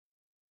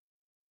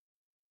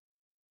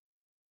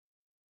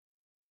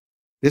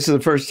This is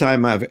the first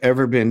time I've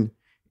ever been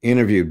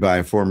interviewed by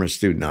a former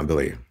student, I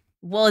believe.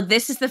 Well,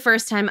 this is the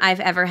first time I've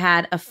ever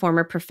had a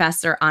former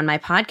professor on my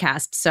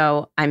podcast,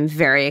 so I'm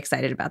very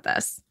excited about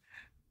this.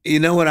 You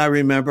know what I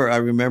remember? I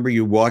remember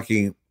you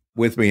walking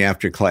with me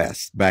after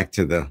class back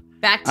to the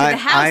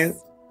house.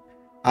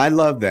 I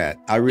love that.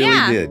 I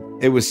really did.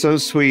 It was so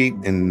sweet.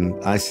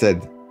 And I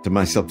said to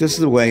myself, this is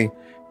the way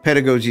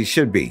pedagogy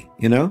should be,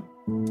 you know?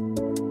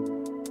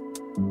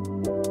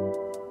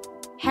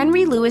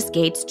 Henry Louis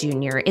Gates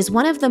Jr. is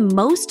one of the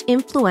most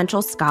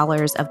influential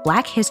scholars of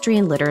Black history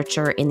and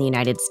literature in the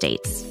United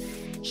States.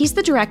 He's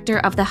the director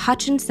of the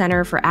Hutchins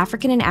Center for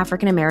African and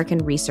African American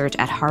Research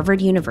at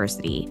Harvard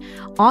University,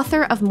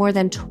 author of more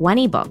than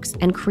 20 books,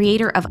 and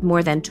creator of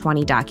more than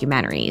 20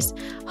 documentaries,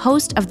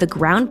 host of the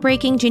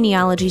groundbreaking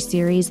genealogy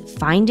series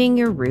Finding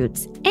Your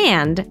Roots,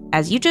 and,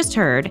 as you just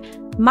heard,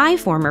 my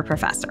former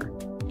professor.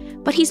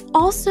 But he's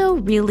also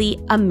really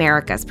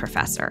America's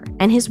professor,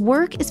 and his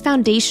work is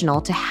foundational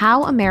to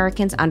how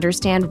Americans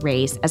understand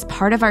race as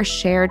part of our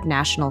shared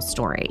national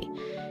story.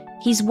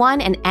 He's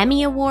won an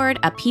Emmy Award,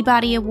 a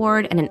Peabody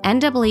Award, and an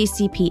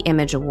NAACP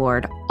Image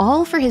Award,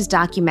 all for his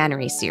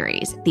documentary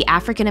series, The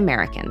African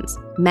Americans,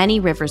 Many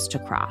Rivers to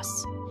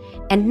Cross.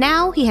 And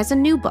now he has a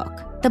new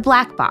book, The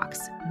Black Box,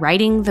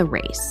 Writing the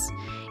Race.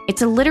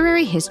 It's a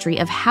literary history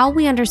of how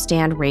we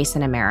understand race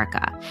in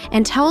America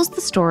and tells the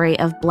story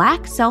of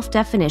Black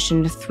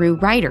self-definition through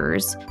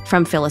writers,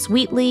 from Phyllis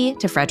Wheatley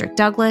to Frederick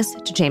Douglass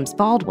to James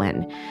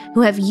Baldwin,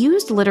 who have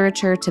used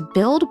literature to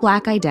build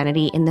Black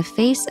identity in the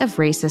face of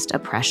racist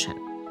oppression.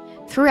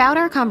 Throughout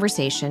our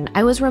conversation,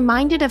 I was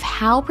reminded of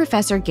how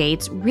Professor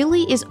Gates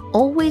really is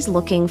always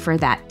looking for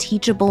that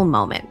teachable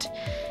moment.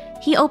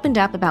 He opened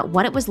up about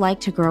what it was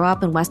like to grow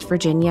up in West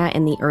Virginia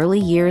in the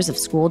early years of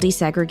school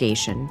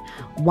desegregation,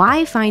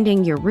 why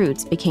Finding Your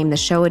Roots became the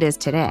show it is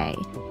today,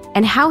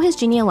 and how his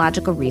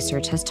genealogical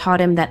research has taught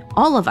him that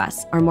all of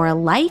us are more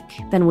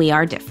alike than we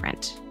are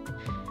different.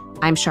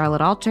 I'm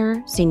Charlotte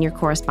Alter, senior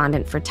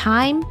correspondent for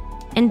Time,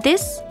 and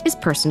this is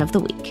Person of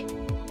the Week.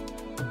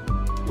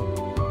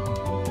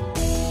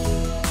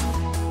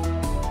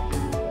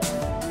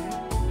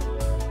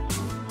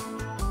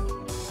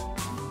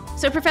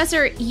 So,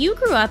 Professor, you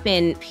grew up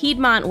in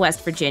Piedmont,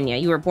 West Virginia.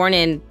 You were born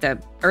in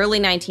the early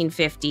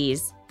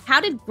 1950s.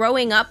 How did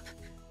growing up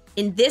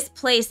in this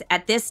place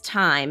at this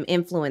time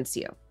influence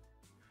you?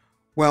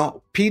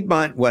 Well,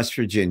 Piedmont, West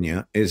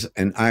Virginia is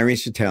an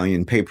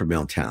Irish-Italian paper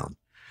mill town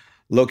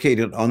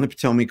located on the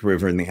Potomac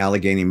River in the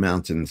Allegheny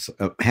Mountains,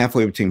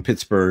 halfway between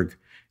Pittsburgh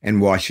and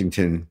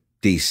Washington,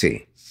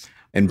 D.C.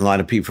 And a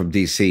lot of people from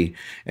D.C.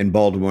 and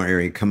Baltimore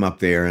area come up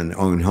there and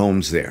own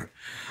homes there.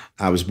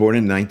 I was born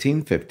in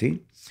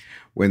 1950.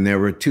 When there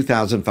were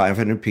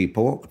 2,500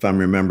 people, if I'm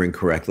remembering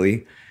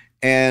correctly,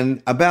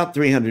 and about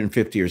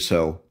 350 or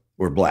so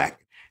were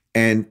Black.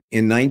 And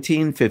in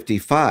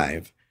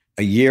 1955,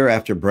 a year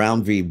after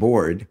Brown v.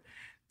 Board,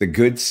 the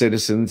good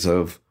citizens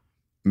of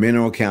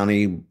Mineral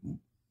County,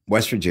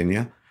 West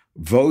Virginia,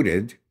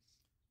 voted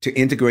to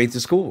integrate the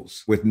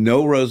schools with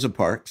no Rosa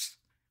Parks,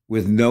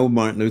 with no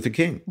Martin Luther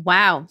King.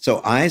 Wow. So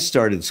I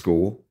started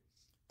school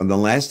on the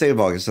last day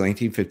of August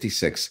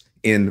 1956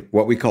 in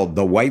what we called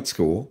the white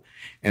school.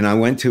 And I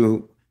went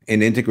to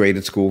an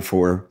integrated school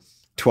for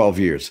 12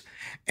 years.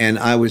 And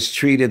I was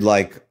treated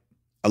like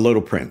a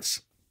little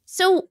prince.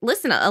 So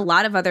listen, a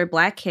lot of other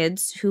Black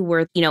kids who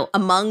were,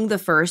 among the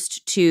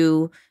first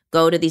to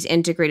go to these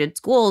integrated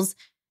schools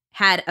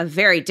had a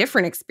very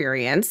different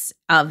experience,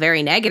 a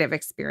very negative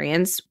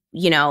experience,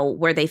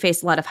 where they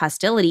faced a lot of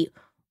hostility.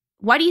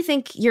 Why do you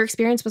think your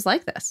experience was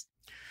like this?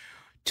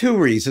 Two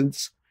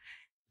reasons.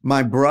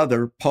 My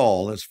brother,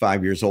 Paul, is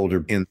 5 years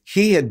older, and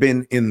he had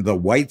been in the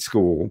white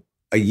school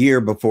a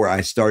year before I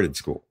started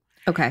school.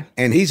 Okay.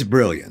 And he's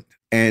brilliant.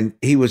 And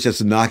he was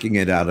just knocking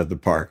it out of the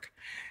park.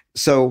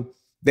 So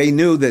they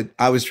knew that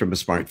I was from a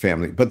smart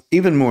family. But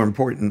even more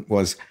important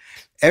was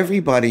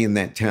everybody in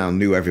that town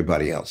knew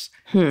everybody else.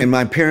 And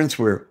my parents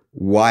were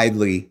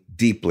widely,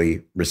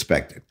 deeply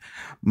respected.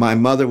 My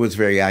mother was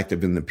very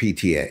active in the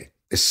PTA.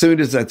 As soon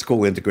as that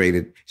school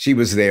integrated, she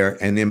was there.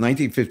 And in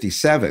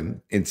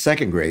 1957, in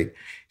second grade,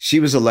 she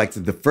was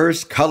elected the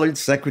first colored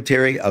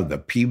secretary of the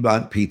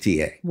Piedmont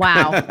PTA.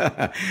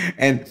 Wow.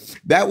 And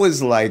that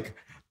was like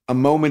a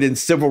moment in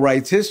civil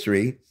rights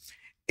history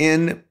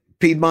in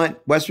Piedmont,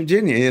 West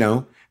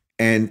Virginia,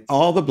 And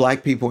all the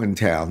Black people in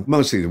town,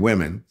 mostly the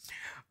women,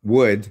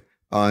 would,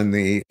 on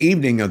the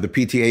evening of the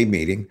PTA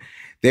meeting,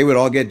 they would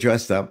all get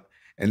dressed up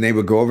and they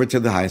would go over to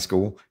the high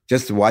school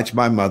just to watch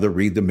my mother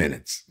read the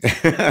minutes.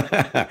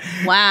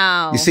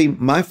 Wow. You see,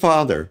 my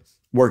father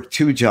worked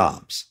two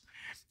jobs.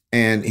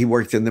 And he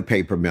worked in the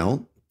paper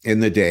mill in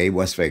the day,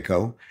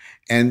 Westvaco.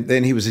 And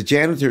then he was a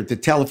janitor at the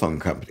telephone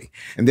company.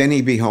 And then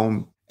he'd be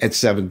home at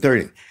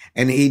 7:30.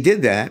 And he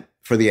did that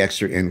for the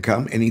extra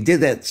income. And he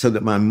did that so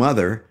that my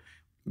mother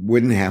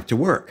wouldn't have to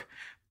work,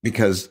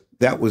 because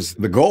that was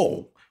the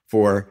goal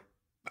for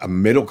a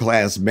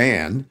middle-class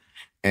man.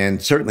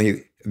 And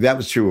certainly that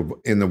was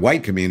true in the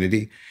white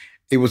community.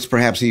 It was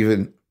perhaps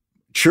even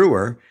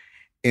truer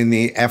in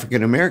the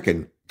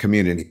African-American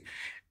community.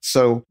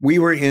 So we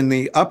were in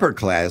the upper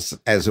class,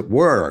 as it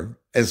were,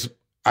 as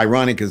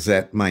ironic as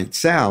that might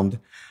sound,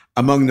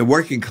 among the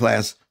working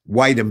class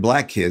white and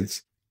black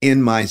kids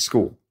in my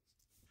school.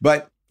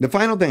 But the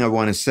final thing I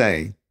want to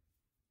say,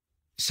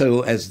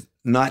 so as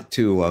not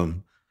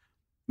to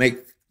make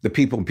the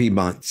people in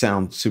Piedmont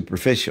sound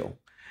superficial,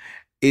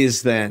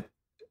 is that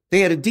they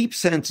had a deep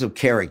sense of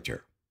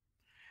character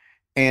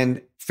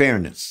and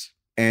fairness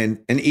and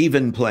an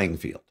even playing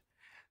field.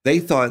 They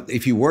thought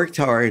if you worked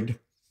hard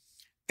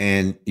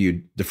and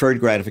you deferred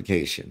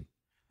gratification,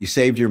 you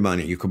saved your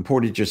money, you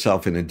comported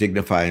yourself in a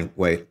dignified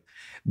way,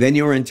 then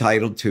you were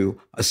entitled to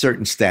a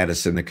certain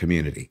status in the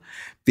community.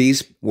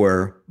 These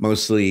were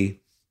mostly,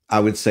 I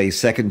would say,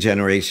 second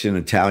generation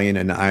Italian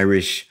and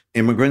Irish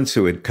immigrants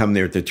who had come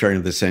there at the turn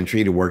of the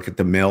century to work at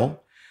the mill.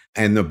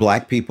 And the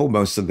black people,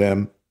 most of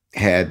them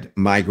had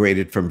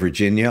migrated from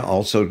Virginia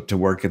also to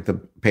work at the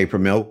paper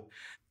mill.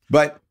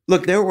 But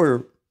look, there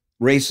were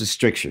racist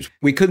strictures.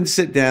 We couldn't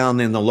sit down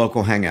in the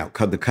local hangout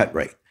called the cut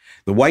rate.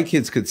 The white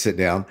kids could sit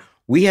down.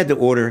 We had to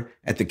order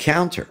at the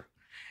counter.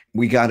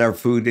 We got our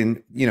food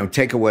in,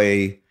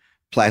 takeaway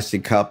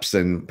plastic cups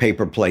and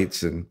paper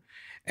plates, and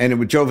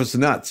it drove us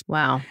nuts.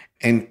 Wow.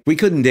 And we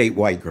couldn't date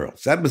white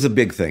girls. That was a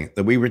big thing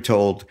that we were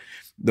told.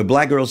 The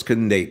black girls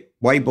couldn't date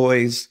white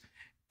boys,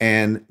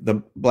 and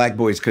the black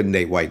boys couldn't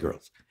date white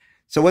girls.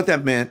 So what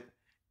that meant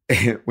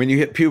when you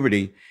hit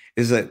puberty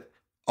is that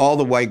all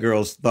the white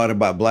girls thought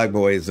about black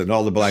boys and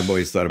all the black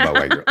boys thought about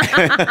white girls.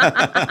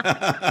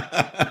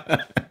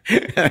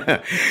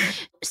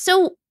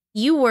 So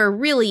you were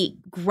really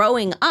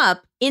growing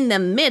up in the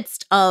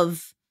midst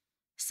of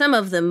some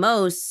of the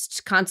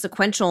most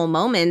consequential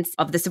moments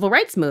of the civil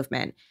rights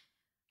movement.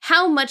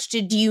 How much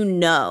did you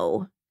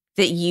know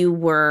that you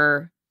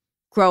were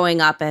growing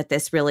up at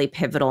this really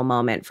pivotal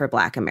moment for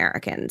Black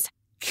Americans?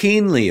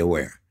 Keenly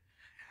aware.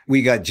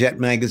 We got Jet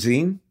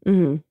magazine,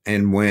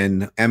 and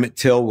when Emmett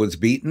Till was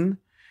beaten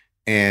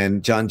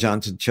and John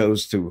Johnson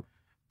chose to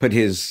put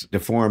his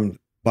deformed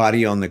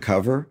body on the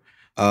cover,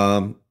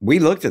 we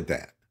looked at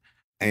that.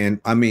 And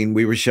I mean,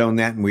 we were shown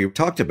that and we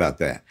talked about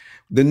that.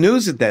 The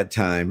news at that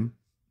time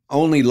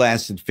only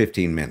lasted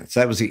 15 minutes.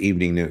 That was the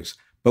evening news.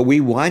 But we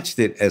watched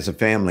it as a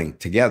family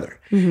together.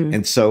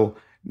 And so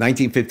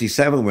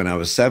 1957, when I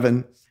was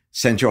 7,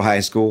 Central High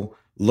School,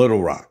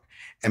 Little Rock.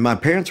 And my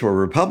parents were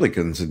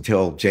Republicans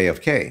until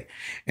JFK.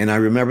 And I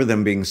remember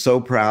them being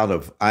so proud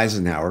of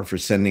Eisenhower for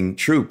sending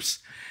troops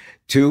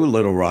to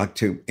Little Rock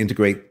to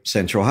integrate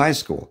Central High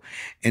School.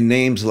 And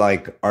names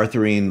like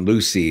Arthurine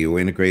Lucy, who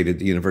integrated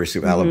the University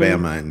of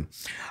Alabama. And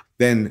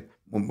then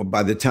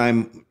by the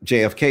time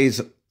JFK's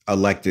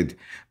elected,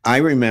 I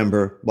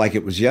remember like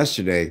it was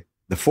yesterday,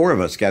 the 4 of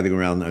us gathering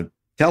around the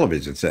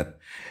television set.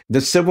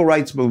 The civil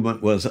rights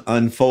movement was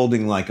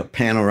unfolding like a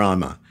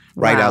panorama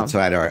right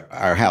outside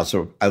our house,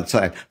 or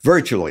outside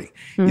virtually,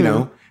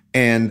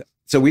 And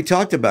so we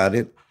talked about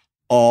it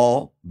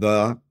all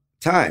the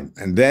time.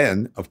 And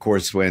then, of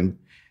course, when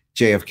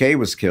JFK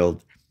was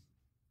killed,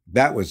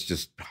 that was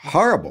just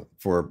horrible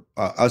for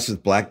us as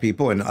Black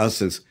people and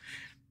us as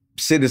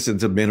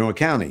citizens of Mineral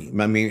County.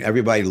 I mean,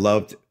 everybody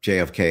loved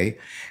JFK.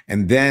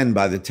 And then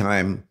by the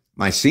time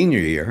my senior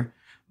year,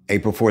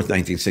 April 4th,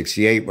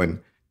 1968,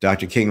 when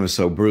Dr. King was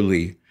so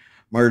brutally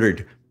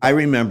murdered, I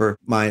remember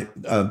my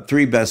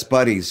 3 best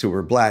buddies who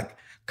were Black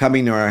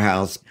coming to our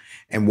house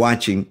and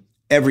watching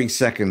every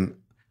second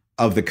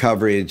of the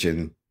coverage.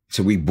 And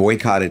so we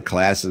boycotted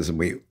classes and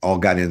we all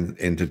got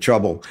into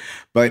trouble.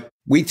 But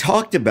we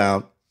talked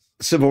about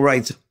civil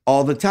rights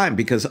all the time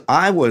because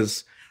I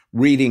was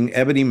reading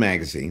Ebony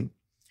magazine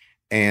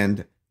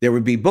and there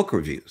would be book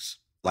reviews,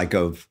 like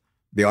of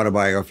the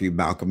autobiography of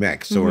Malcolm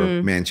X or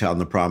Man, Child in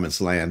the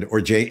Promised Land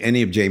or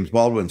any of James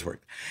Baldwin's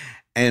work.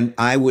 And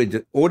I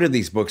would order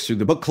these books through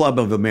the Book Club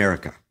of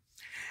America.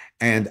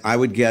 And I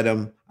would get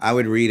them. I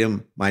would read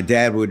them. My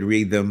dad would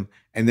read them.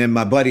 And then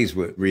my buddies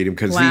would read them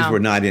because these were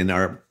not in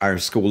our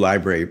school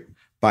library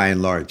by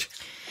and large.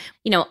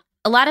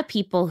 A lot of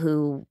people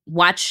who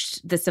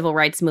watched the civil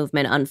rights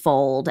movement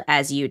unfold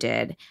as you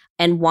did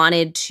and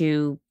wanted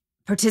to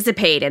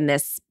participate in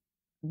this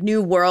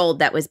new world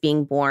that was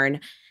being born,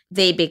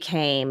 they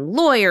became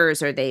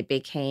lawyers or they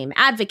became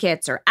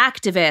advocates or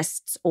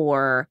activists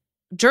or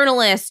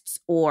journalists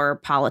or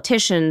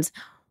politicians.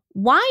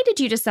 Why did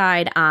you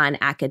decide on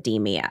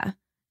academia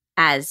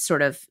as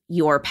sort of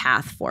your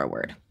path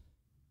forward?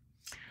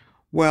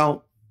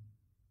 Well,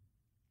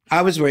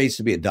 I was raised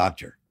to be a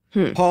doctor.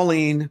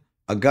 Pauline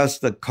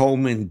Augusta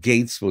Coleman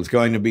Gates was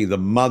going to be the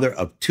mother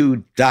of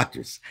 2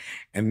 doctors.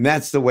 And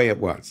that's the way it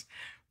was.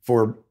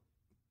 For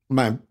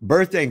my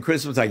birthday and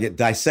Christmas, I get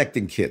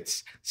dissecting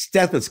kits,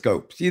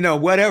 stethoscopes,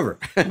 whatever.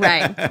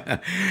 Right.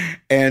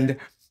 And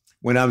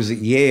when I was at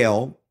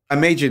Yale, I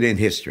majored in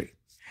history.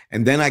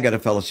 And then I got a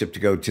fellowship to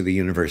go to the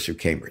University of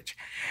Cambridge.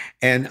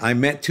 And I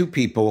met 2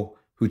 people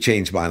who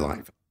changed my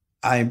life.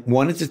 I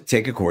wanted to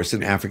take a course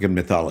in African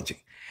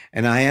mythology.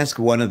 And I asked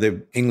one of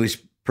the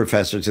English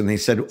professors, and they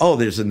said,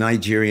 there's a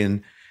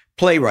Nigerian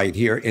playwright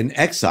here in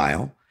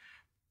exile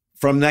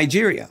from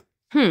Nigeria.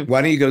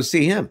 Why don't you go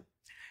see him?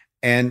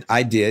 And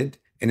I did.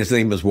 And his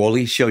name was Wole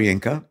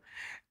Soyinka.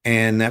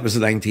 And that was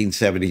in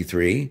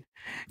 1973.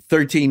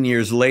 13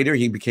 years later,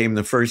 he became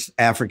the first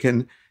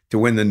African to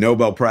win the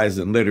Nobel Prize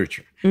in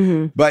Literature.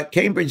 But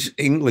Cambridge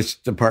English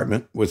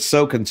department was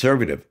so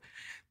conservative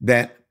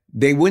that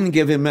they wouldn't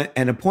give him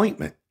an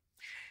appointment.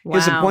 Wow.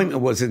 His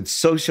appointment was in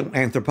social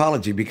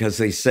anthropology because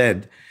they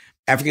said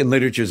African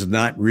literature is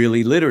not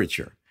really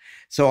literature.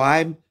 So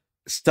I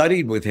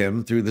studied with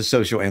him through the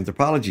social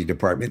anthropology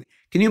department.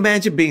 Can you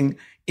imagine being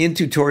in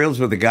tutorials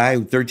with a guy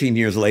who 13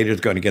 years later is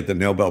going to get the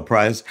Nobel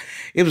Prize?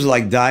 It was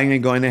like dying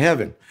and going to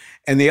heaven.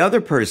 And the other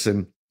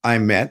person I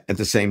met at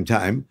the same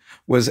time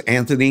was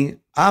Anthony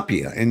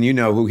Appiah. And you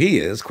know who he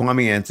is.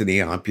 Kwame Anthony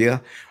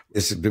Appiah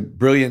is a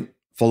brilliant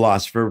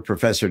philosopher,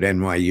 professor at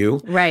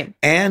NYU. Right.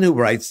 And who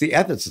writes the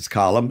ethicist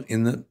column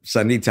in the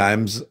Sunday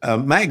Times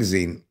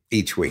magazine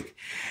each week.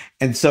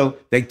 And so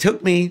they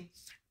took me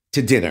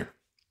to dinner.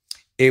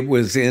 It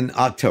was in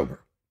October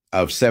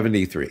of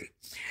 73.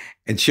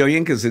 And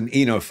Soyinka's an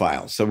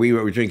enophile. So we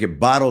were drinking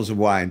bottles of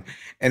wine.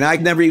 And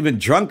I'd never even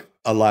drunk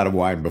a lot of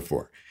wine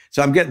before.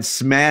 So I'm getting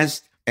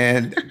smashed.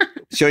 And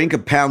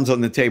Soyinka pounds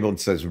on the table and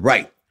says,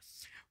 right,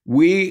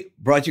 we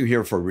brought you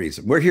here for a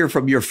reason. We're here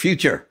from your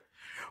future.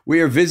 We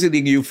are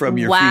visiting you from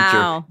your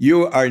future.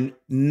 You are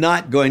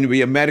not going to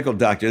be a medical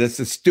doctor. That's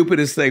the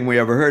stupidest thing we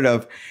ever heard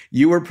of.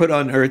 You were put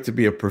on earth to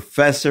be a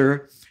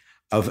professor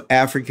of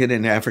African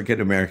and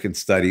African-American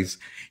studies.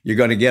 You're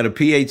going to get a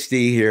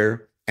PhD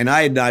here. And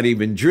I had not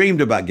even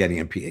dreamed about getting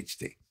a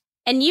PhD.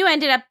 And you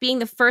ended up being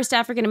the first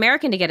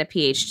African-American to get a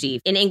PhD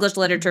in English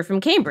literature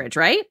from Cambridge,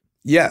 right?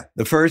 Yeah,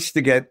 the first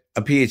to get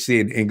a PhD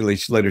in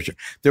English literature.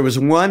 There was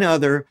one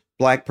other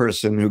Black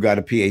person who got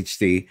a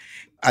PhD.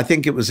 I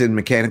think it was in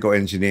mechanical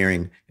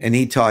engineering, and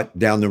he taught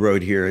down the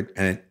road here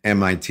at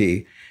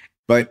MIT.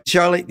 But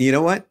Charlotte, you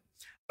know what?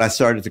 I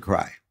started to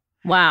cry.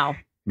 Wow.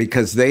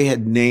 Because they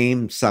had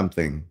named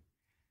something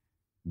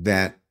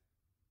that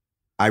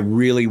I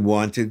really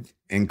wanted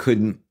and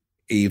couldn't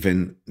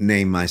even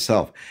name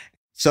myself.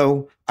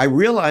 So I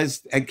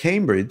realized at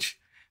Cambridge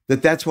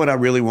that that's what I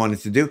really wanted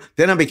to do.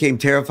 Then I became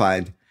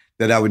terrified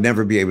that I would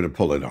never be able to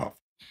pull it off.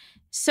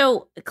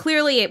 So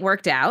clearly it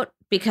worked out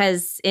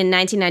because in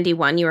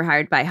 1991, you were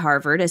hired by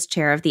Harvard as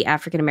chair of the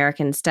African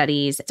American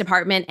Studies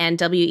Department and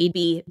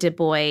W.E.B. Du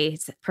Bois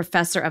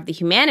Professor of the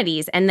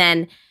Humanities. And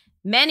then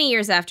many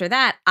years after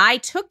that, I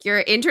took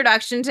your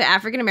Introduction to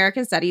African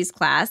American Studies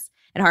class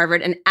at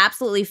Harvard, an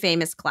absolutely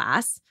famous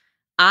class.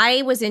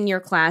 I was in your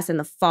class in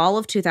the fall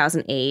of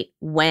 2008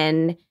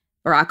 when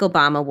Barack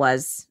Obama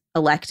was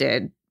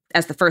elected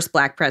as the first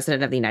Black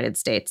president of the United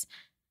States.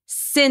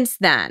 Since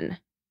then,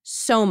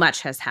 so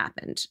much has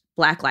happened.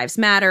 Black Lives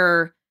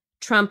Matter,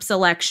 Trump's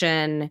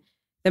election,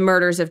 the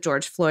murders of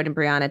George Floyd and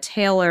Breonna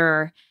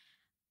Taylor.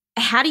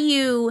 How do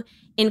you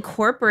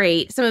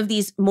incorporate some of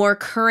these more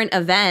current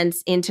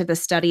events into the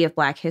study of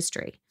Black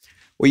history?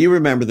 Well, you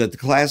remember that the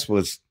class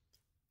was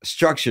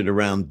structured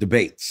around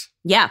debates.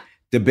 Yeah.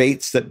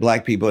 Debates that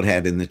Black people had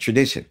had in the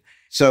tradition.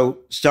 So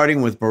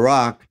starting with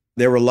Barack,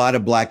 there were a lot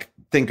of Black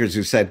thinkers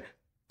who said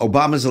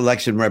Obama's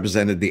election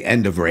represented the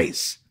end of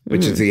race,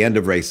 which is the end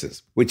of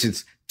racism, which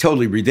is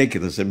totally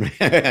ridiculous.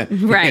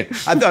 Right.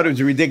 I thought it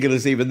was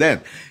ridiculous even then.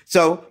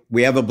 So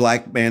we have a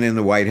Black man in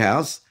the White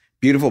House,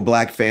 beautiful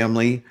Black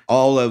family.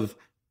 All of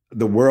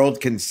the world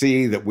can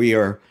see that we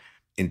are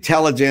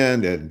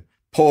intelligent and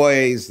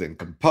poised and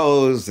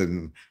composed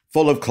and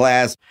full of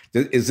class.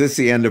 Is this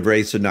the end of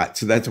race or not?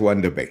 So that's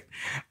one debate.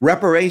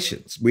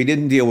 Reparations. We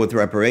didn't deal with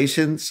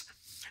reparations.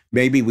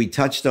 Maybe we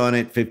touched on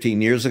it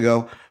 15 years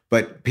ago,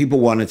 but people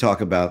want to talk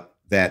about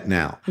that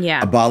now.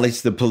 Yeah.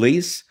 Abolish the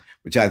police,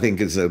 which I think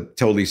is a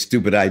totally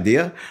stupid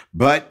idea,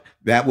 but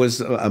that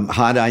was a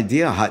hot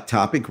idea, a hot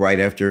topic right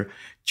after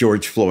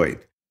George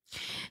Floyd.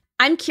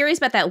 I'm curious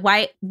about that.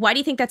 Why do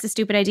you think that's a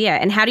stupid idea?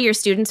 And how do your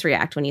students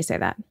react when you say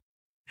that?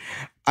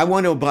 I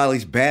want to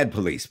abolish bad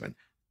policemen.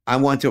 I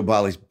want to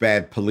abolish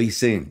bad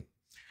policing.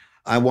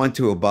 I want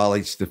to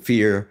abolish the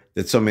fear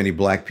that so many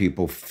Black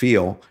people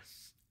feel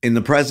in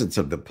the presence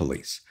of the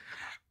police.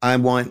 I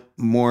want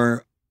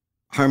more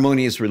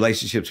harmonious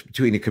relationships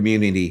between the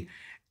community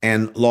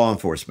and law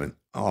enforcement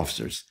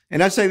officers.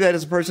 And I say that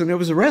as a person who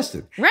was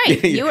arrested.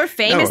 Right. You were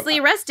famously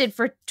arrested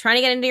for trying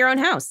to get into your own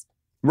house.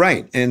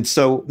 Right. And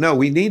so, no,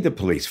 we need the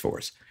police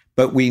force,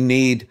 but we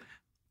need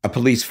a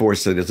police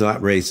force that is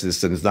not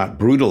racist and is not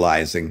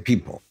brutalizing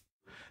people.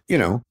 You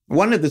know,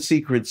 one of the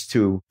secrets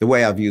to the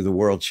way I view the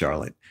world,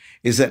 Charlotte,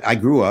 is that I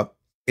grew up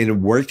in a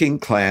working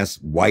class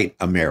white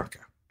America.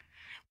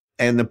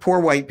 And the poor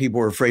white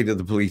people were afraid of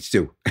the police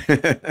too.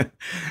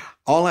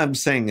 All I'm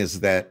saying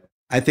is that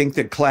I think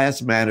that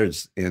class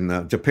matters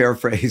to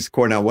paraphrase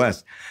Cornel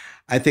West,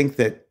 I think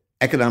that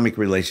economic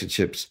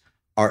relationships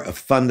are of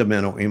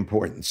fundamental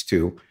importance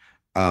to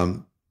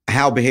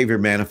how behavior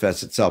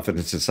manifests itself in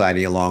a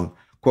society along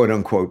quote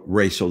unquote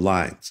racial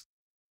lines.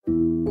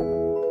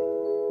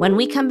 When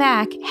we come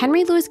back,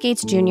 Henry Louis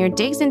Gates Jr.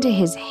 digs into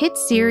his hit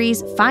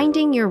series,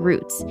 Finding Your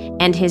Roots,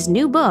 and his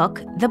new book,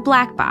 The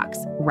Black Box,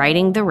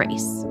 Writing the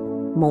Race.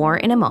 More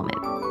in a moment.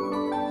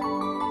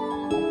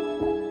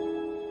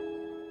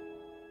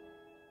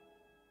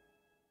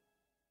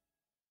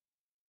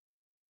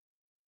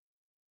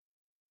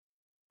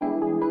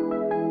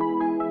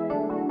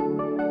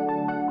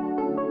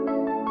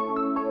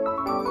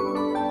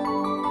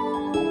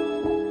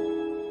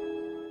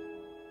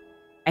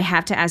 I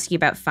have to ask you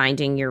about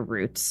Finding Your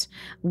Roots,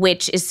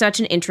 which is such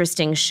an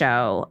interesting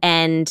show.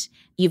 And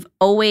you've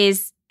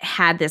always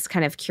had this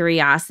kind of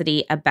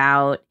curiosity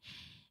about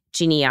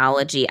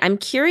genealogy. I'm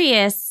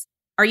curious,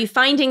 are you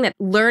finding that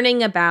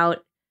learning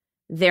about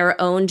their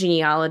own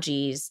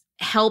genealogies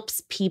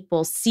helps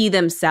people see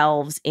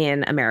themselves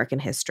in American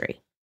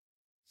history?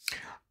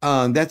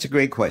 That's a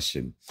great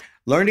question.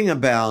 Learning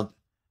about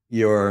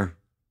your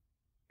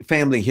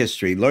family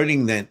history,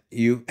 learning that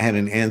you had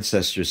an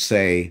ancestor,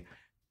 say,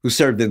 who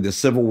served in the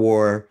Civil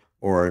War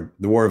or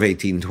the War of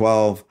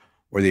 1812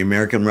 or the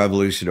American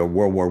Revolution or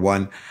World War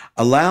I,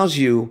 allows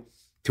you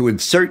to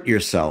insert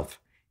yourself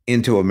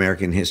into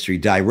American history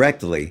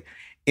directly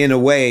in a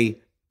way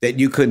that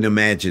you couldn't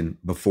imagine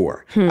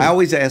before. I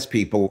always ask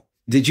people,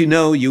 did you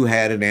know you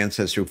had an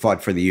ancestor who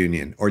fought for the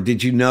Union? Or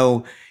did you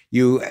know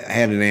you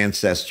had an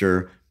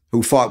ancestor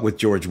who fought with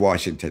George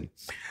Washington?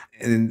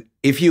 And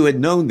if you had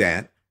known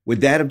that, would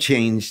that have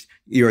changed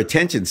your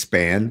attention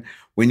span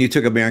when you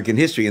took American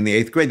history in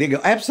the 8th grade? They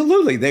go,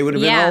 absolutely. They would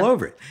have been all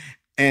over it.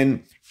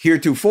 And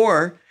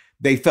heretofore,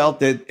 they felt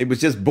that it was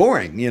just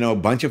boring, you know, a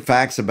bunch of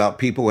facts about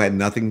people who had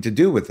nothing to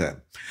do with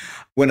them.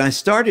 When I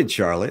started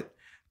Charlotte,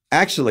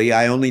 actually,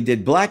 I only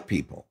did Black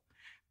people.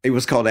 It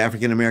was called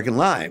African American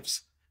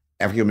Lives.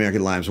 African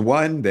American Lives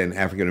 1, then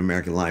African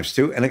American Lives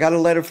 2. And I got a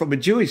letter from a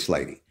Jewish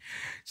lady. It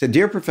said,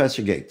 Dear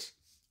Professor Gates,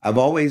 I've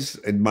always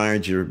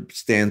admired your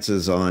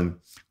stances on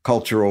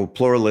cultural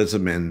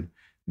pluralism and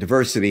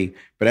diversity,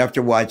 but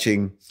after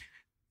watching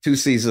 2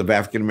 seasons of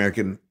African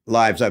American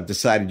Lives, I've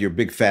decided you're a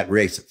big fat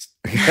racist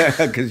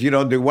because you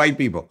don't do white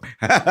people.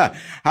 How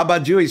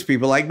about Jewish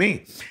people like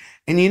me?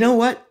 And you know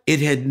what? It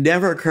had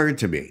never occurred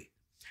to me.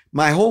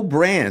 My whole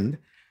brand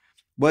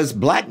was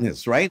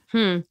Blackness, right?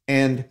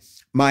 And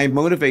my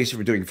motivation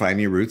for doing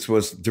Finding Your Roots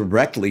was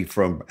directly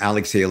from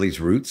Alex Haley's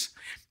roots.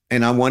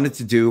 And I wanted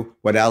to do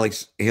what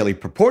Alex Haley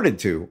purported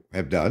to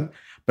have done,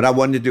 but I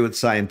wanted to do it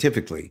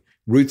scientifically.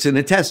 Roots in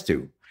a test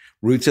tube,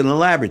 roots in a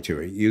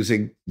laboratory,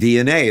 using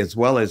DNA as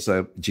well as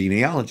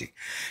genealogy.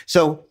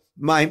 So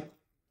my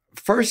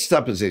first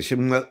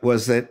supposition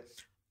was that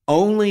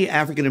only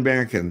African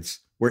Americans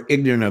were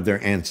ignorant of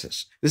their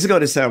ancestors. This is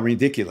going to sound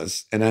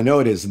ridiculous, and I know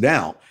it is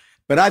now,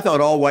 but I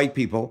thought all white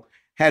people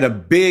had a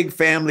big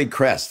family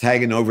crest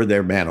hanging over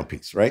their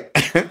mantelpiece, right?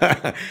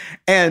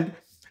 And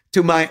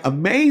to my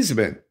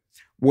amazement,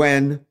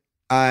 when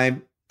I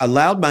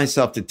allowed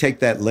myself to take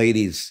that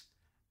lady's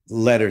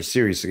letter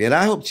seriously, and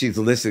I hope she's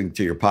listening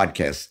to your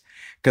podcast,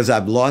 because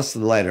I've lost the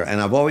letter, and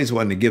I've always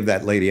wanted to give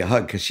that lady a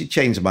hug because she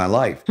changed my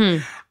life.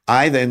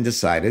 I then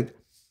decided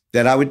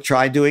that I would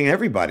try doing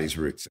everybody's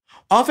roots.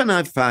 Often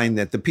I find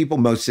that the people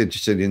most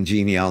interested in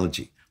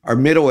genealogy are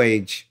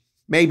middle-aged,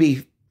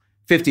 maybe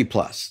 50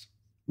 plus.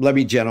 Let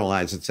me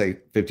generalize and say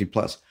 50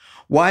 plus.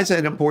 Why is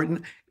that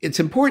important? It's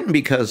important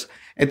because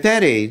at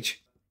that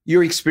age,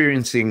 you're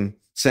experiencing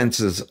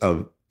senses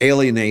of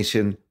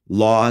alienation,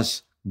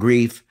 loss,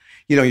 grief.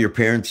 You know, your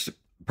parents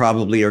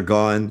probably are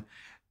gone.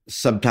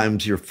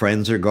 Sometimes your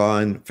friends are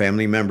gone.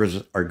 Family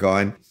members are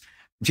gone.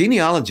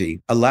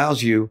 Genealogy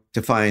allows you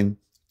to find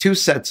 2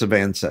 sets of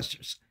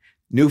ancestors,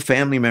 new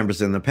family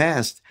members in the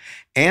past,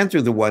 and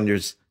through the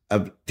wonders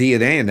of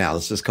DNA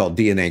analysis called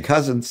DNA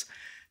cousins,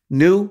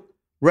 new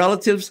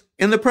relatives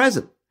in the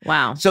present.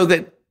 Wow. So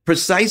that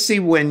precisely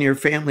when your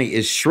family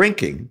is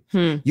shrinking,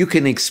 you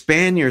can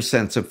expand your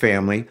sense of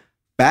family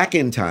back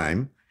in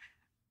time,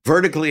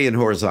 vertically and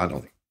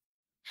horizontally.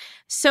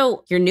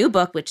 So your new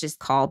book, which is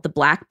called The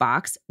Black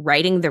Box,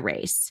 Writing the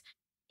Race.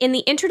 In the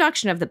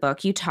introduction of the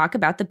book, you talk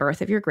about the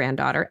birth of your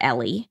granddaughter,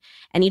 Ellie,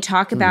 and you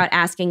talk about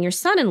asking your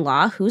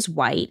son-in-law, who's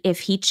white,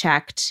 if he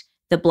checked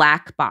the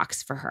black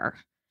box for her.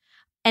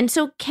 And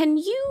so can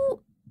you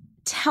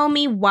tell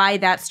me why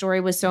that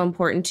story was so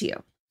important to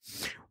you?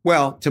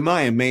 Well, to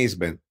my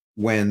amazement,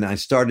 when I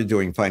started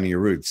doing Finding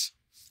Your Roots,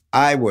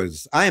 I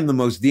am the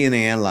most DNA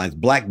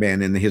analyzed Black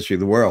man in the history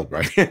of the world,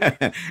 right?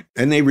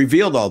 And they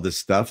revealed all this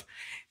stuff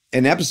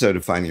in an episode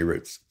of Finding Your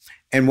Roots.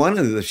 And one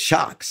of the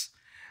shocks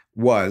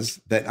was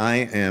that I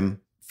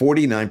am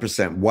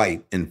 49%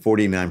 white and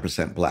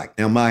 49% Black.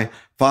 Now, my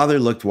father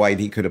looked white.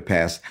 He could have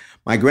passed.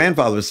 My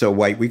grandfather was so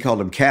white, we called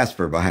him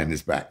Casper behind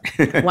his back.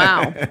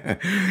 Wow.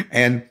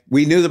 And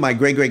we knew that my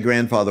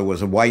great-great-grandfather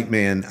was a white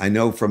man. I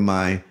know from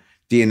my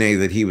DNA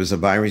that he was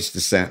of Irish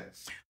descent.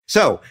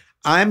 So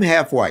I'm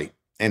half white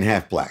and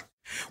half Black.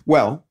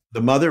 Well,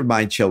 the mother of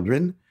my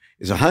children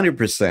is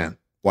 100%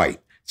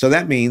 white. So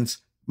that means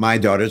my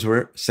daughters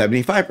were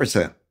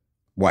 75%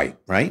 white,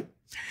 right?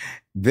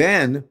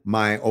 Then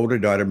my older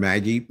daughter,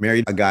 Maggie,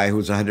 married a guy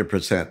who's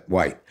 100%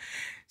 white.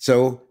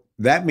 So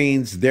that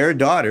means their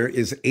daughter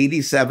is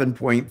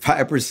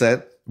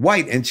 87.5%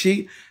 white. And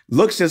she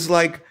looks just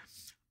like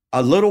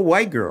a little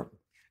white girl.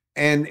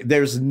 And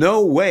there's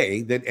no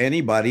way that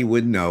anybody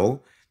would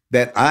know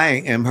that I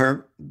am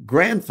her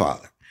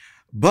grandfather.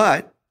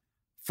 But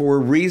for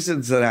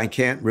reasons that I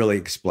can't really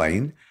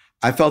explain,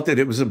 I felt that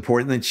it was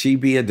important that she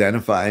be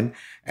identified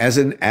as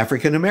an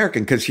African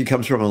American because she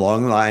comes from a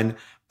long line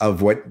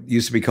of what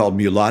used to be called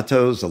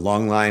mulattoes, a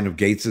long line of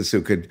Gateses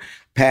who could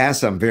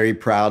pass. I'm very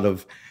proud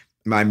of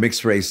my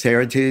mixed race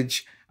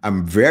heritage.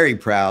 I'm very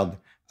proud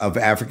of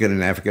African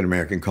and African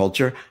American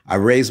culture. I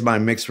raised my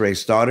mixed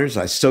race daughters.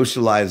 I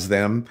socialized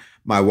them,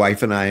 my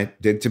wife and I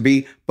did, to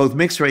be both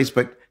mixed race,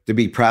 but to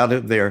be proud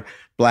of their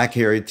Black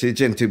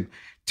heritage and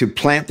to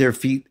plant their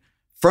feet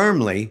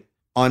firmly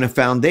on a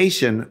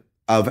foundation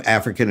of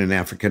African and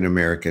African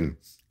American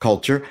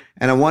culture.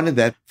 And I wanted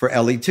that for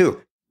Ellie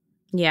too.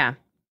 Yeah.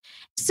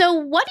 So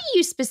what do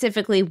you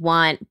specifically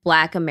want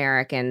Black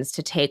Americans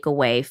to take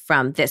away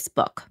from this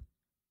book?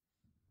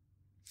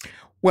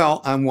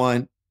 Well, I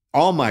want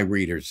all my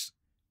readers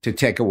to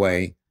take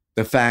away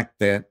the fact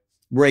that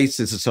race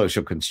is a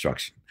social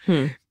construction.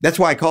 That's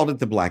why I called it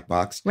the black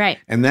box. Right.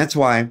 And that's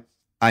why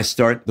I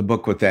start the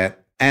book with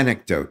that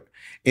anecdote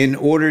in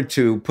order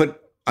to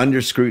put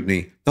under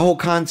scrutiny the whole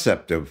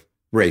concept of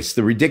race,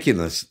 the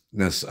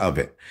ridiculousness of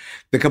it,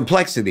 the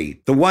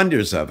complexity, the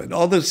wonders of it.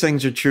 All those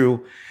things are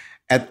true,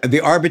 at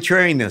the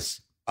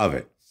arbitrariness of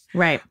it.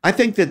 Right. I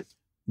think that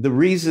the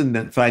reason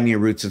that Finding Your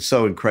Roots is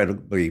so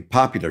incredibly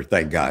popular,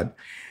 thank God,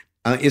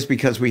 is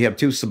because we have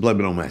two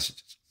subliminal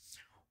messages.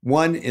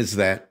 One is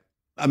that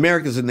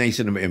America is a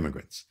nation of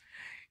immigrants.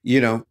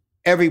 You know,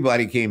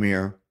 everybody came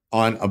here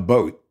on a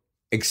boat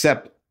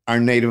except our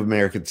Native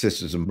American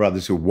sisters and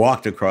brothers who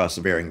walked across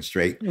the Bering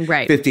Strait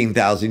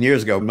 15,000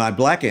 years ago. My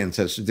Black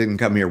ancestors didn't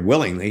come here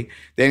willingly.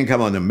 They didn't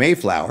come on the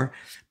Mayflower,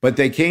 but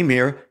they came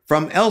here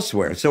from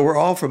elsewhere. So we're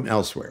all from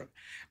elsewhere.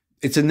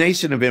 It's a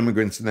nation of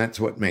immigrants, and that's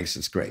what makes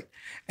us great.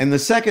 And the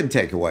second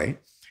takeaway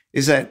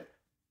is that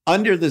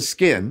under the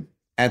skin,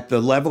 at the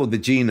level of the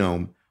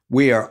genome,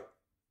 we are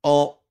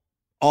all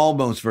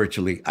almost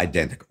virtually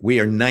identical. We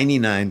are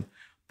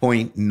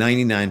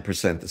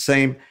 99.99% the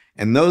same.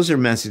 And those are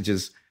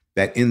messages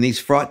that in these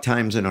fraught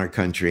times in our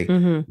country,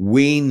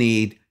 we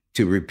need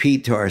to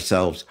repeat to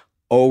ourselves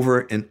over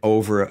and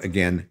over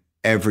again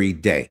every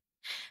day.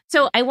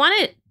 So I want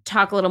to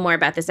talk a little more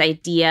about this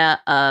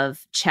idea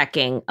of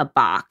checking a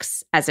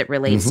box as it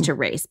relates to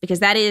race, because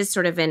that is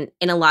sort of in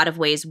a lot of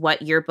ways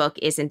what your book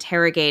is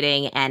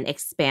interrogating and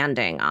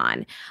expanding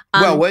on.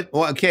 What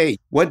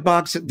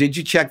box did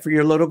you check for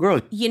your little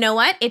girl? You know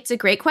what? It's a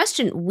great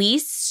question. We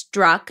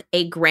struck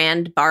a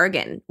grand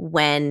bargain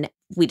when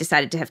we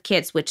decided to have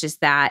kids, which is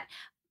that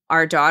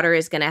our daughter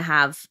is going to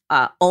have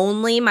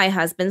only my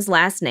husband's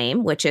last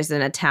name, which is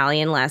an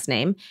Italian last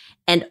name,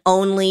 and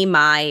only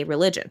my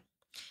religion.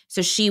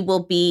 So she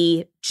will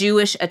be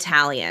Jewish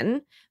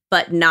Italian,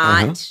 but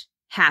not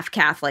half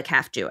Catholic,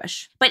 half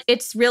Jewish. But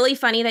it's really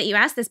funny that you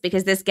asked this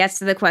because this gets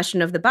to the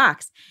question of the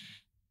box.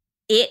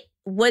 It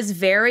was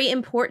very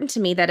important to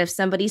me that if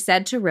somebody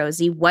said to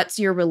Rosie, "What's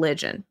your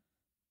religion?"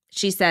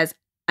 she says,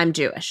 "I'm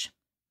Jewish."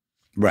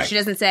 Right. She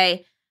doesn't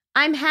say,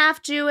 "I'm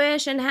half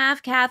Jewish and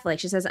half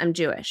Catholic." She says, "I'm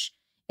Jewish."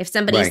 If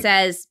somebody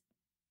says,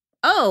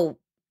 "Oh,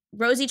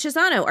 Rosie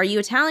Chisano, are you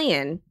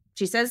Italian?"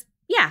 She says,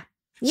 yeah.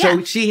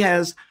 So she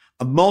has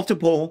a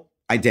multiple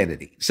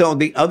identity. So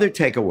the other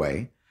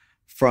takeaway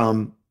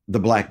from the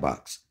black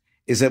box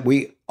is that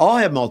we all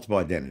have multiple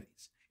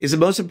identities. Is the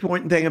most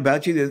important thing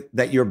about you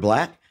that you're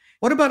Black?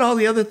 What about all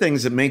the other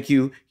things that make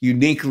you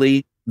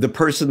uniquely the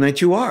person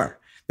that you are,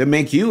 that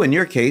make you, in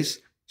your case,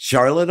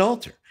 Charlotte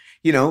Alter?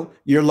 You know,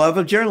 your love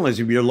of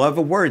journalism, your love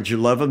of words, your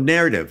love of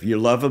narrative, your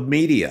love of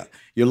media,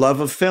 your love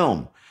of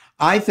film.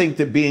 I think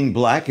that being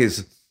Black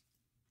is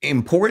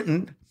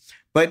important,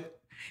 but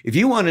if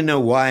you want to know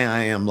why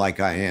I am like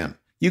I am,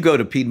 you go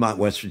to Piedmont,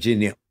 West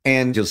Virginia,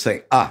 and you'll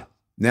say,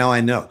 now I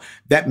know.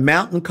 That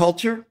mountain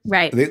culture,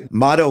 right? The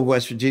motto of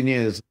West Virginia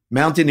is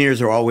mountaineers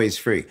are always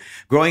free.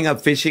 Growing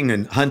up fishing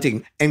and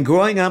hunting and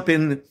growing up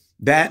in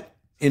that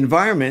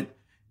environment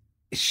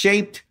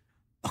shaped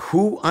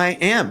who I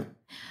am.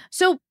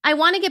 So I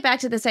want to get back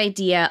to this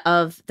idea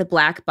of the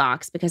black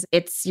box because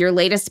it's your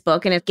latest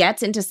book and it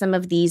gets into some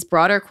of these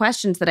broader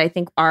questions that I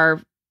think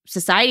our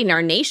society and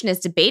our nation is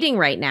debating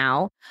right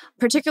now,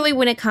 particularly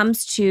when it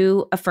comes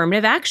to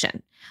affirmative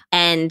action.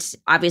 And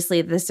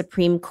obviously the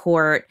Supreme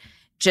Court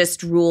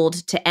just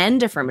ruled to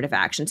end affirmative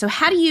action. So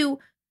how do you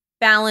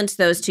balance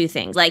those two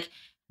things? Like,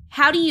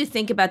 how do you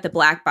think about the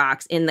black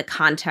box in the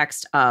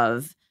context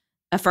of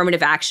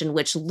affirmative action,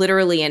 which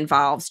literally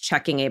involves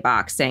checking a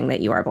box saying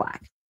that you are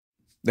Black?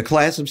 The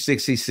class of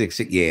 66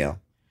 at Yale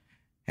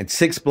had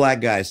 6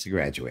 Black guys to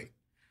graduate.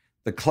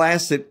 The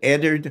class that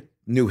entered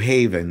New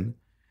Haven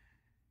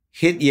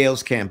hit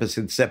Yale's campus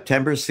in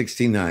September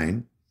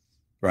 69,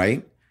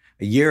 right?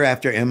 A year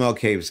after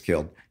MLK was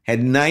killed,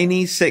 had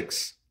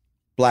 96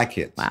 Black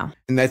kids. Wow.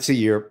 And that's the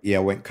year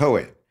Yale went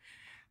co-ed.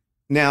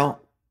 Now,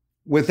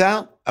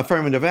 without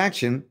affirmative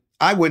action,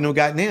 I wouldn't have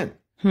gotten in.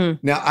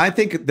 Now, I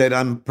think that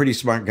I'm a pretty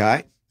smart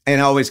guy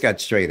and I always got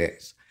straight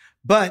A's.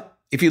 But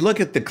if you look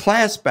at the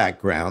class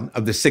background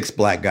of the 6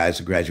 black guys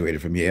who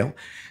graduated from Yale,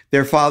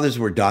 their fathers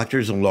were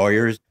doctors and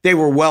lawyers. They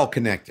were well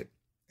connected,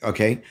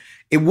 okay?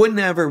 It wouldn't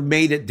have ever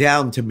made it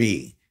down to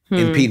me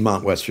in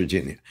Piedmont, West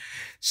Virginia.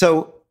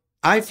 So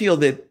I feel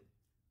that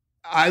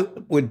I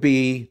would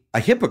be a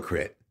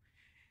hypocrite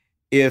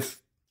if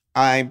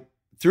I,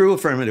 through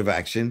affirmative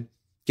action,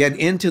 get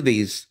into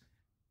these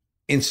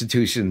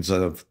institutions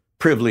of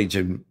privilege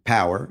and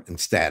power and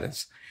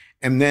status,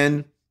 and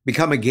then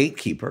become a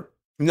gatekeeper.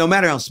 No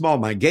matter how small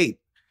my gate,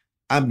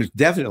 I'm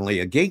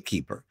definitely a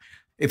gatekeeper.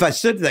 If I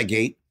stood at that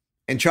gate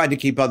and tried to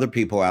keep other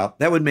people out,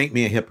 that would make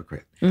me a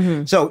hypocrite.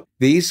 So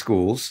these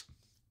schools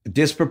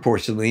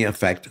disproportionately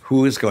affect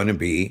who is going to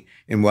be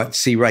in what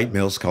C. Wright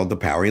Mills called the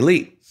power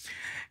elite.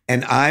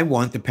 And I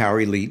want the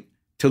power elite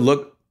to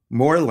look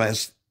more or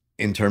less,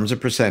 in terms of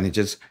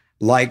percentages,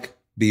 like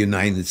the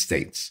United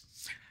States,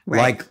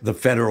 like the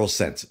federal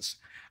census.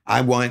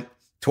 I want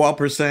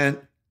 12%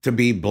 to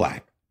be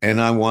black, and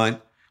I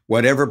want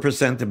whatever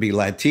percent to be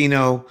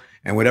Latino,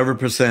 and whatever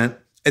percent,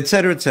 et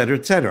cetera, et cetera,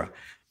 et cetera.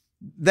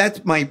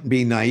 That might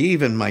be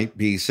naive and might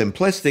be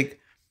simplistic,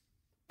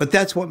 but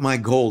that's what my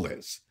goal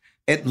is,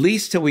 at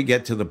least till we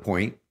get to the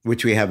point,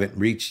 which we haven't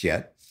reached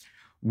yet,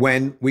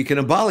 when we can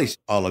abolish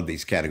all of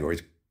these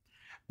categories.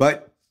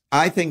 But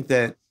I think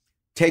that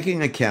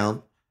taking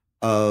account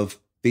of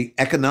the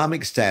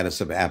economic status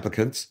of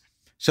applicants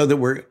so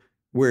that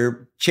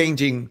we're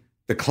changing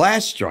the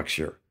class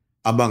structure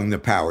among the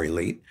power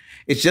elite,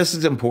 it's just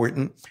as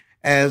important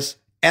as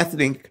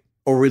ethnic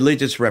or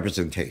religious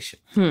representation.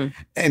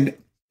 And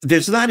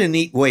there's not a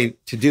neat way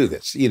to do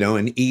this,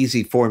 an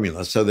easy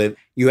formula so that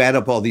you add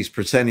up all these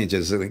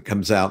percentages and it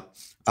comes out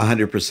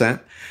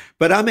 100%.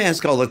 But I'm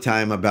asked all the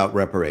time about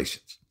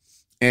reparations.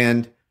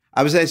 And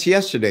I was asked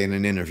yesterday in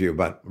an interview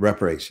about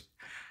reparations.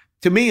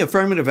 To me,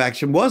 affirmative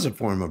action was a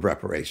form of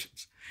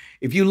reparations.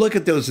 If you look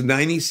at those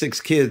 96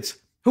 kids,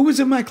 who was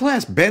in my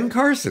class? Ben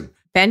Carson.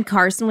 Ben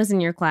Carson was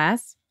in your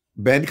class?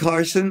 Ben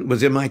Carson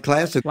was in my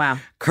class. Wow.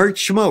 Kurt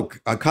Schmoke,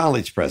 a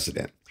college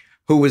president,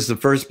 who was the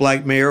first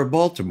black mayor of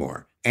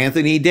Baltimore.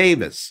 Anthony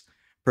Davis,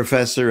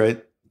 professor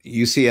at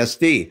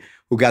UCSD,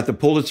 who got the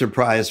Pulitzer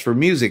Prize for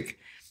music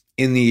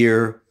in the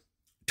year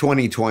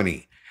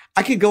 2020.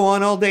 I could go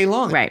on all day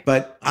long,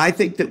 but I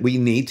think that we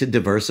need to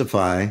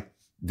diversify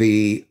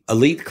the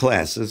elite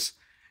classes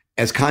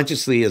as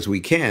consciously as we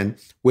can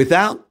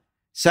without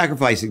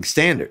sacrificing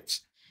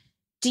standards.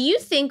 Do you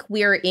think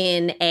we're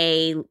in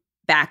a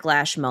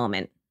backlash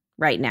moment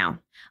right now?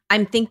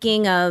 I'm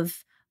thinking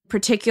of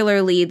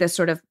particularly the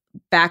sort of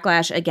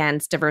backlash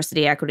against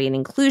diversity, equity, and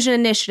inclusion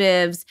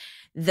initiatives,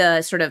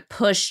 the sort of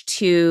push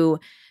to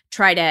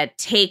try to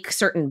take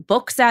certain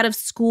books out of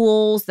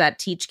schools that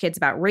teach kids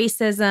about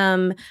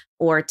racism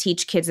or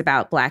teach kids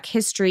about Black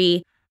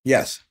history.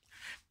 Yes.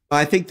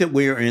 I think that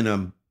we're in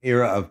an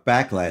era of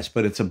backlash,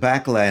 but it's a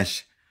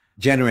backlash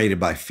generated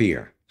by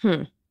fear.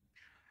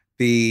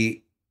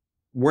 The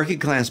working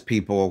class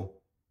people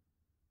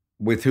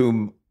with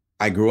whom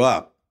I grew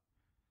up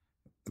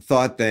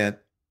thought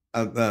that,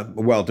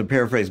 well, to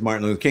paraphrase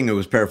Martin Luther King, who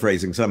was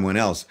paraphrasing someone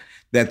else,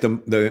 that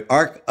the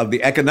arc of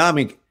the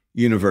economic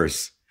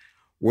universe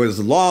was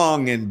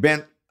long and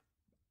bent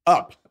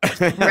up,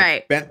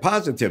 bent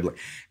positively.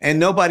 And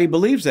nobody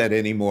believes that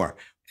anymore.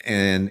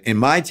 And in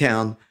my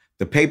town,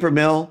 the paper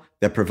mill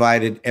that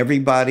provided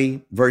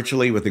everybody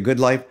virtually with a good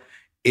life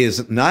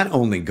is not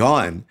only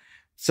gone.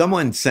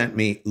 Someone sent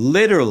me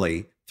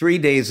literally 3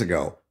 days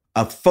ago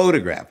a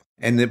photograph,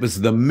 and it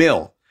was the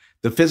mill.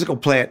 The physical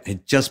plant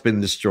had just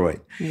been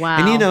destroyed. Wow.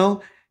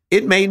 And,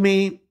 it made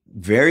me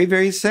very,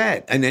 very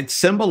sad. And it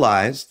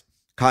symbolized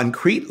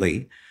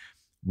concretely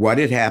what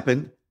had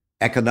happened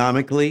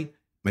economically,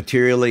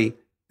 materially,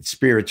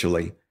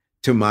 spiritually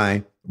to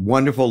my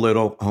wonderful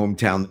little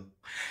hometown.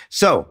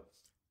 So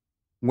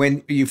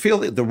when you feel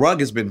that the rug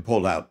has been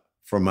pulled out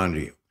from under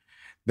you,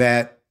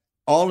 that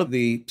all of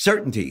the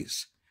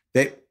certainties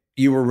that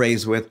you were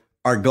raised with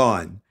are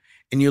gone,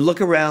 and you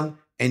look around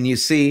and you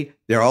see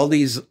there are all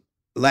these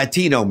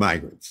Latino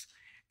migrants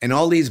and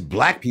all these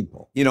Black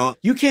people,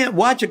 you can't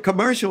watch a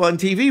commercial on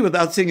TV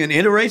without seeing an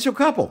interracial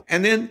couple.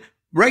 And then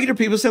regular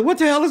people say, what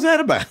the hell is that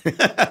about?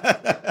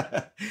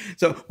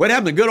 So what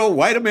happened to good old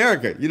white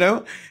America,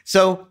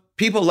 So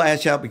people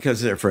lash out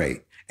because they're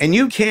afraid. And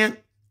you can't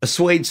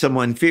assuage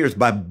someone's fears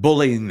by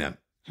bullying them.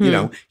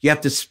 You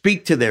have to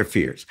speak to their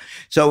fears.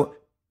 So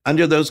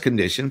under those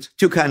conditions,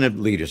 two kinds of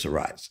leaders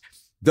arise.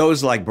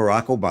 Those like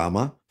Barack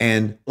Obama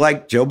and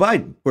like Joe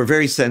Biden, who are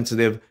very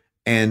sensitive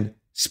and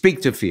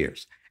speak to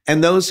fears.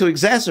 And those who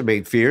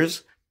exacerbate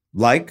fears,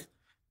 like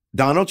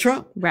Donald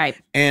Trump. Right.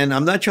 And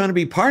I'm not trying to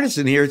be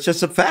partisan here. It's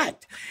just a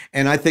fact.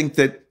 And I think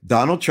that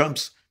Donald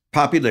Trump's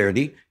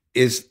popularity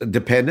is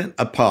dependent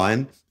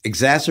upon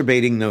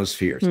exacerbating those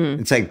fears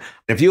and saying,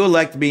 if you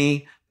elect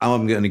me,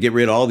 I'm going to get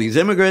rid of all these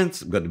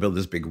immigrants. I'm going to build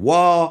this big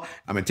wall.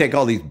 I'm going to take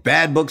all these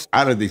bad books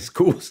out of these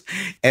schools.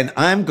 And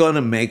I'm going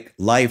to make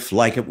life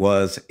like it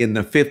was in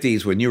the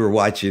 50s when you were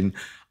watching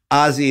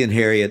Ozzie and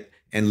Harriet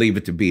and Leave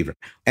It to Beaver.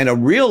 And a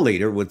real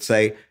leader would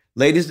say,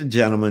 ladies and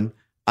gentlemen,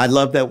 I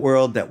love that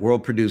world. That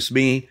world produced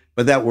me,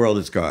 but that world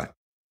is gone.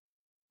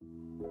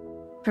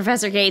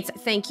 Professor Gates,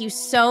 thank you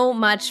so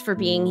much for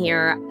being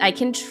here. I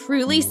can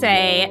truly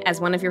say, as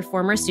one of your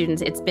former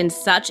students, it's been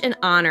such an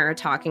honor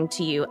talking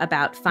to you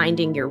about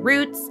finding your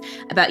roots,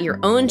 about your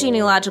own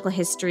genealogical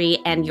history,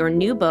 and your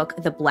new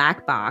book, The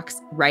Black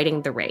Box,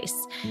 Writing the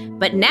Race.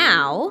 But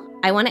now,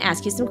 I want to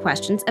ask you some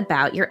questions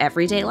about your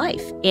everyday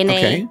life in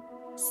a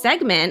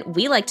segment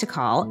we like to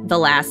call The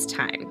Last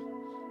Time.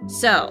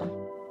 So,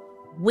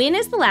 when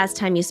is the last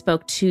time you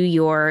spoke to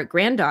your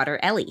granddaughter,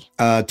 Ellie?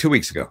 2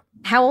 weeks ago.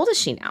 How old is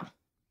she now?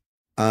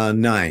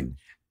 9.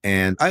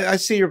 And I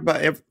see her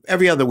about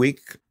every other week.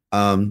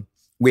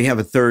 We have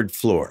a third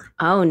floor.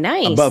 Oh,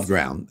 nice. Above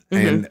ground.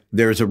 Mm-hmm. And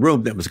there's a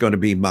room that was going to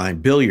be my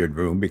billiard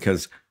room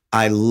because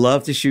I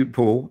love to shoot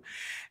pool.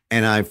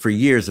 And I, for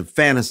years, have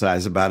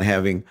fantasized about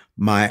having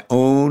my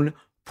own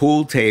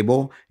pool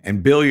table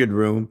and billiard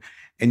room.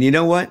 And you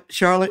know what,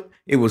 Charlotte?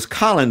 It was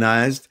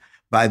colonized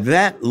by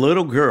that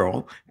little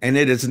girl, and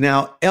it is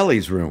now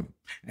Ellie's room.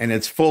 And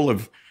it's full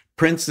of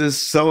Princess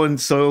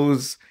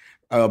so-and-so's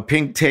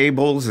pink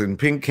tables and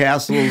pink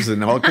castles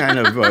and all kind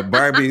of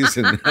Barbies.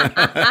 And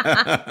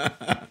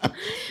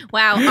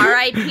wow,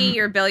 R.I.P.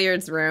 your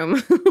billiards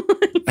room.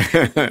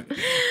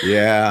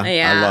 yeah,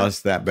 I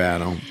lost that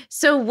battle.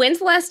 So when's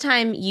the last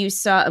time you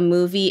saw a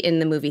movie in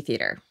the movie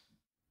theater?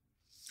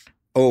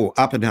 Oh,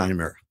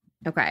 Oppenheimer.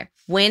 Okay.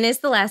 When is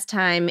the last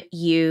time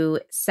you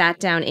sat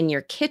down in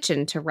your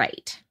kitchen to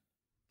write?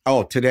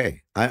 Oh,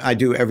 today. I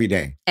do every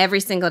day.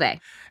 Every single day.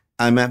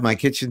 I'm at my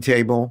kitchen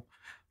table.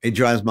 It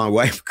drives my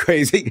wife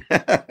crazy.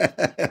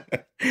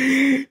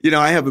 You know,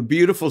 I have a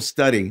beautiful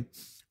study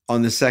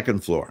on the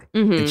second floor,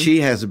 and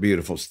she has a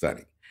beautiful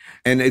study.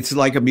 And it's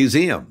like a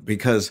museum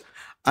because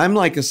I'm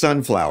like a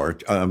sunflower,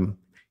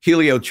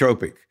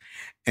 heliotropic.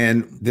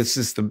 And this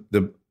is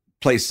the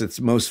place that's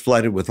most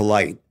flooded with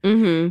light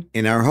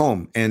in our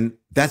home. And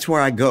that's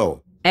where I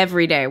go.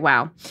 Every day.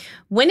 Wow.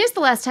 When is the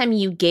last time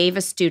you gave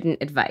a student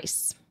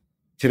advice?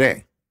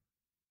 Today.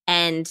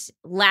 And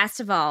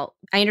last of all,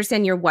 I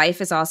understand your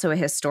wife is also a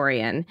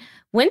historian.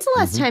 When's the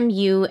last time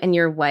you and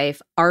your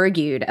wife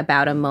argued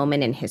about a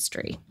moment in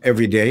history?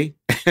 Every day.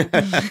 Like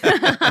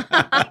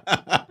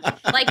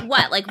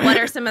what? Like what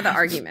are some of the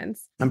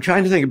arguments? I'm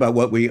trying to think about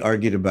what we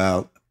argued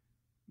about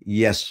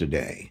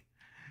yesterday.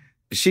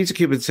 She's a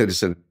Cuban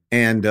citizen,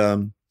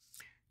 and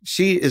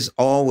she is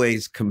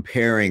always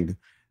comparing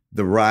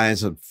the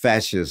rise of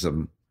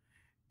fascism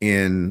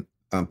in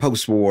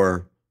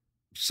post-war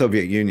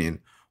Soviet Union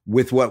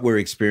with what we're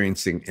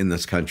experiencing in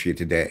this country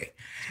today.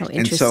 Oh,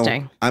 interesting.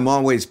 And so I'm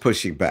always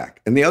pushing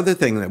back. And the other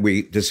thing that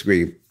we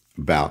disagree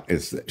about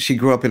is that she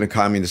grew up in a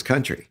communist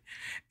country,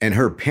 and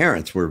her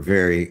parents were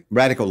very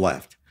radical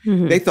left.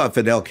 They thought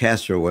Fidel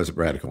Castro wasn't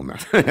radical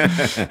enough.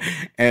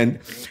 And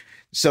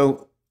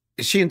so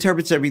she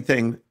interprets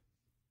everything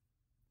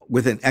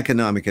with an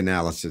economic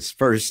analysis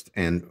first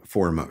and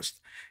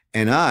foremost.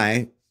 And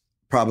I,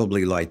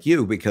 probably like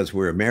you, because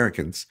we're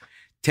Americans,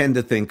 tend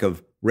to think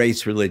of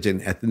race,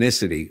 religion,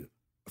 ethnicity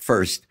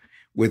first,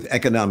 with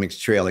economics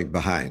trailing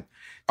behind.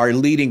 Our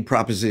leading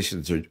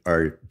propositions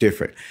are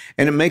different.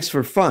 And it makes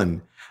for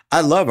fun. I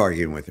love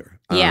arguing with her.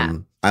 Yeah.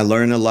 I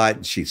learn a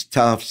lot. She's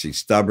tough. She's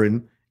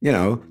stubborn. You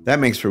know,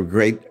 that makes for a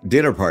great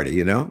dinner party,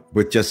 you know,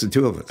 with just the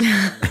two of us.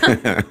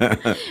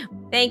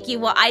 Thank you.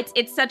 Well,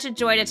 it's such a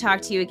joy to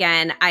talk to you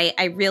again.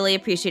 I really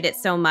appreciate it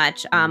so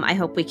much. I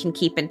hope we can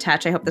keep in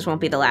touch. I hope this won't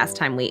be the last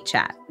time we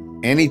chat.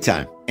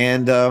 Anytime.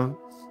 And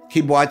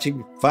keep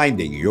watching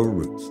Finding Your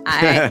Roots.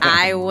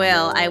 I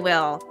will. I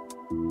will.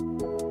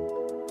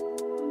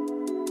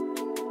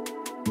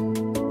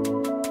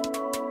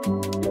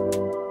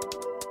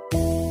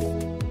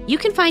 You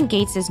can find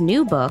Gates's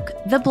new book,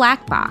 The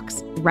Black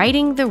Box,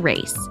 Writing the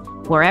Race,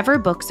 wherever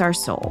books are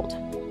sold.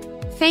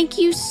 Thank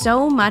you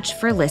so much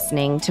for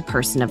listening to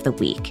Person of the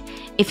Week.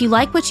 If you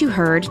like what you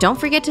heard, don't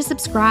forget to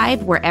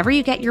subscribe wherever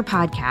you get your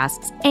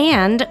podcasts,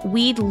 and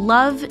we'd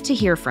love to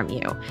hear from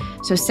you.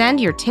 So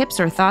send your tips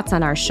or thoughts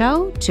on our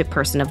show to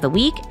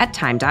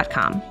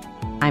personoftheweek@time.com.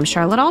 I'm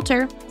Charlotte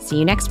Alter. See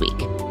you next week.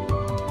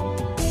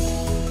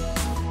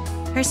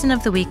 Person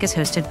of the Week is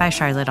hosted by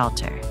Charlotte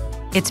Alter.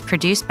 It's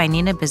produced by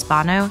Nina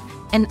Bisbano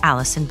and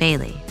Allison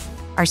Bailey.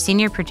 Our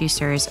senior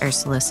producer is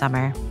Ursula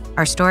Summer.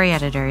 Our story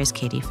editor is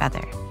Katie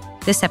Feather.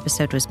 This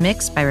episode was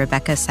mixed by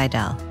Rebecca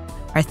Seidel.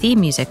 Our theme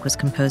music was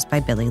composed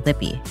by Billy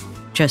Libby.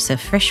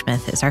 Joseph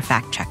Frischmuth is our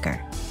fact checker.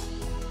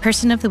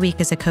 Person of the Week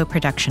is a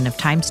co-production of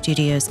Time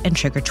Studios and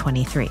Sugar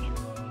 23.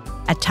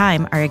 At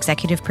Time, our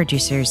executive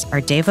producers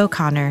are Dave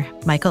O'Connor,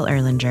 Michael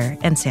Erlinger,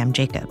 and Sam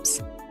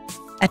Jacobs.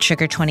 At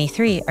Sugar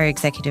 23, our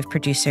executive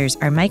producers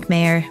are Mike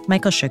Mayer,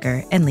 Michael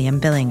Sugar, and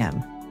Liam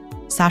Billingham.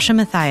 Sasha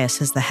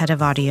Matthias is the head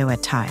of audio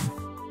at Time.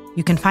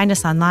 You can find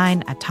us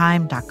online at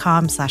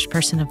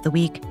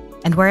time.com/personoftheweek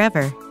and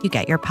wherever you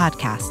get your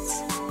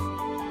podcasts.